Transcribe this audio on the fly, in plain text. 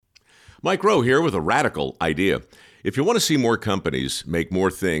Mike Rowe here with a radical idea. If you want to see more companies make more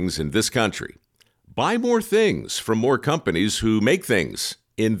things in this country, buy more things from more companies who make things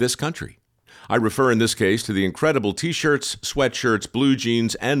in this country. I refer in this case to the incredible t-shirts, sweatshirts, blue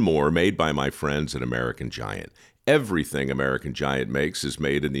jeans, and more made by my friends at American Giant. Everything American Giant makes is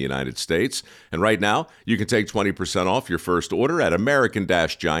made in the United States. And right now, you can take 20% off your first order at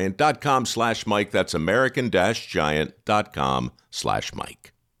american-giant.com/Mike. That's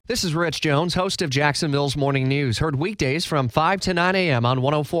american-giant.com/Mike. This is Rich Jones, host of Jacksonville's Morning News. Heard weekdays from 5 to 9 a.m. on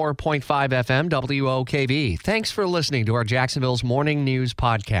 104.5 FM WOKV. Thanks for listening to our Jacksonville's Morning News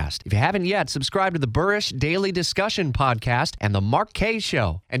podcast. If you haven't yet, subscribe to the Burrish Daily Discussion podcast and the Mark Kaye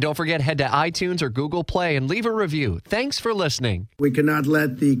Show. And don't forget, head to iTunes or Google Play and leave a review. Thanks for listening. We cannot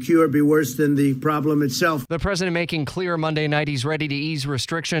let the cure be worse than the problem itself. The president making clear Monday night he's ready to ease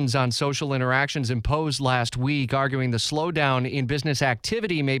restrictions on social interactions imposed last week, arguing the slowdown in business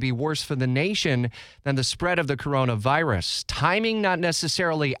activity may be worse for the nation than the spread of the coronavirus. Timing not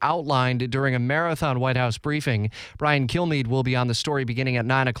necessarily outlined during a marathon White House briefing. Brian Kilmeade will be on the story beginning at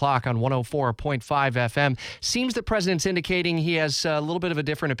 9 o'clock on 104.5 FM. Seems the president's indicating he has a little bit of a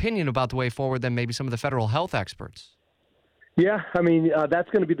different opinion about the way forward than maybe some of the federal health experts. Yeah, I mean, that's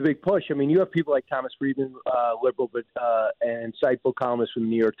going to be the big push. I mean, you have people like Thomas Friedman, liberal but and insightful columnist from the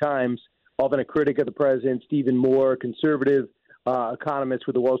New York Times, often a critic of the president, Stephen Moore, conservative economist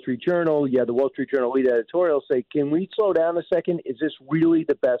with the Wall Street Journal. Yeah, the Wall Street Journal lead editorial say, can we slow down a second? Is this really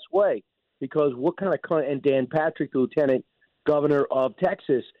the best way? Because what kind of and Dan Patrick, the lieutenant governor of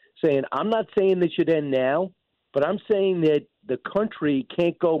Texas, saying, I'm not saying this should end now, but I'm saying that the country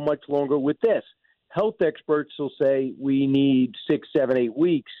can't go much longer with this. Health experts will say we need 6, 7, 8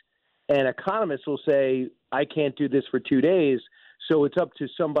 weeks, and economists will say I can't do this for 2 days. So it's up to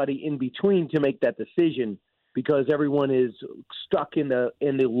somebody in between to make that decision, because everyone is stuck in the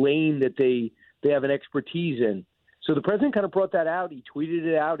lane that they have an expertise in. So the president kind of brought that out. He tweeted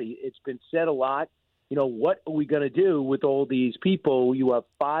it out. It's been said a lot. You know, what are we going to do with all these people? You have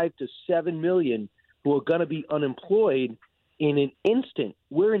 5 to 7 million who are going to be unemployed in an instant.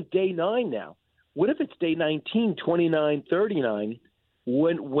 We're in day 9 now. What if it's day 19, 29, 39?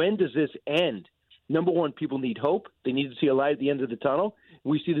 When does this end? Number one, people need hope. They need to see a light at the end of the tunnel.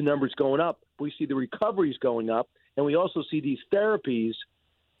 We see the numbers going up. We see the recoveries going up. And we also see these therapies.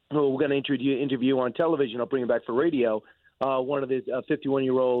 We're going to interview on television. I'll bring it back for radio. One of the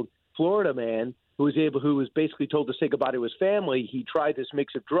 51-year-old Florida man who was basically told to say goodbye to his family. He tried this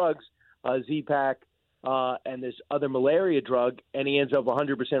mix of drugs, Z-Pak, and this other malaria drug, and he ends up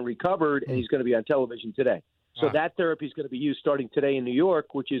 100% recovered, and he's going to be on television today. So that therapy is going to be used starting today in New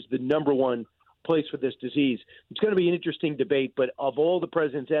York, which is the number one place for this disease. It's going to be an interesting debate, but of all the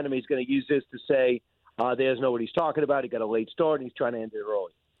president's enemies, he's going to use this to say there's know what he's talking about. He got a late start, and he's trying to end it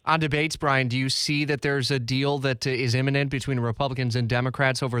early. On debates, Brian, do you see that there's a deal that is imminent between Republicans and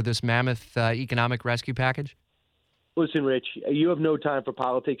Democrats over this mammoth economic rescue package? Listen, Rich, you have no time for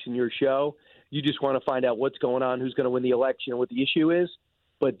politics in your show. You just want to find out what's going on, who's going to win the election, and what the issue is.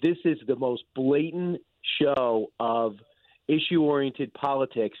 But this is the most blatant show of issue-oriented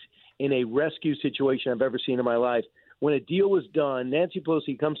politics in a rescue situation I've ever seen in my life. When a deal was done, Nancy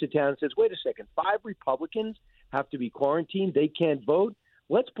Pelosi comes to town and says, wait a second, 5 Republicans have to be quarantined. They can't vote.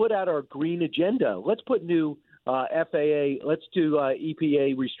 Let's put out our green agenda. Let's put new FAA, let's do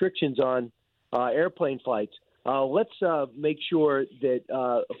EPA restrictions on airplane flights. Let's make sure that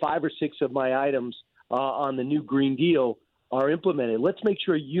 5 or 6 of my items on the new Green Deal are implemented. Let's make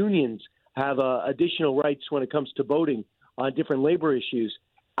sure unions have additional rights when it comes to voting on different labor issues.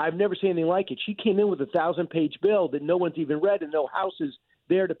 I've never seen anything like it. She came in with a 1,000-page bill that no one's even read and no House is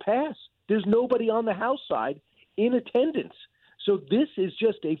there to pass. There's nobody on the House side in attendance. So this is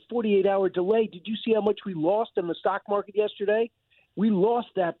just a 48-hour delay. Did you see how much we lost in the stock market yesterday? We lost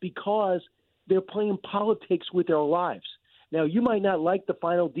that because they're playing politics with our lives. Now, you might not like the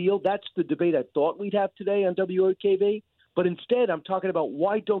final deal. That's the debate I thought we'd have today on WOKV. But instead, I'm talking about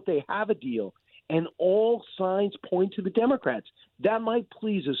why don't they have a deal? And all signs point to the Democrats. That might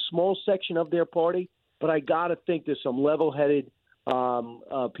please a small section of their party, but I got to think there's some level-headed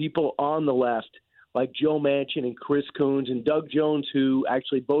people on the left, like Joe Manchin and Chris Coons and Doug Jones, who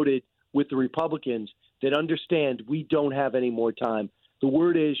actually voted with the Republicans, that understand we don't have any more time. The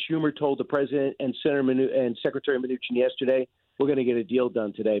word is Schumer told the president and Secretary Mnuchin yesterday, we're going to get a deal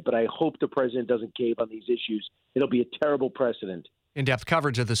done today. But I hope the president doesn't cave on these issues. It'll be a terrible precedent. In-depth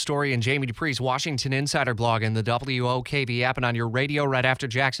coverage of the story in Jamie Dupree's Washington Insider blog and the WOKV app and on your radio right after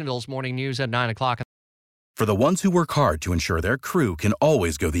Jacksonville's Morning News at 9 o'clock. For the ones who work hard to ensure their crew can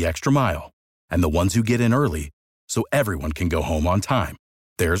always go the extra mile, and the ones who get in early so everyone can go home on time,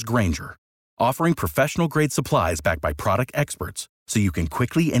 there's Grainger, offering professional-grade supplies backed by product experts so you can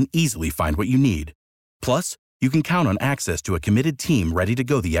quickly and easily find what you need. Plus, you can count on access to a committed team ready to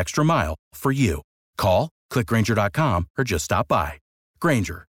go the extra mile for you. Call, click Grainger.com, or just stop by.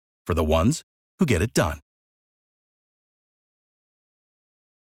 Grainger, for the ones who get it done.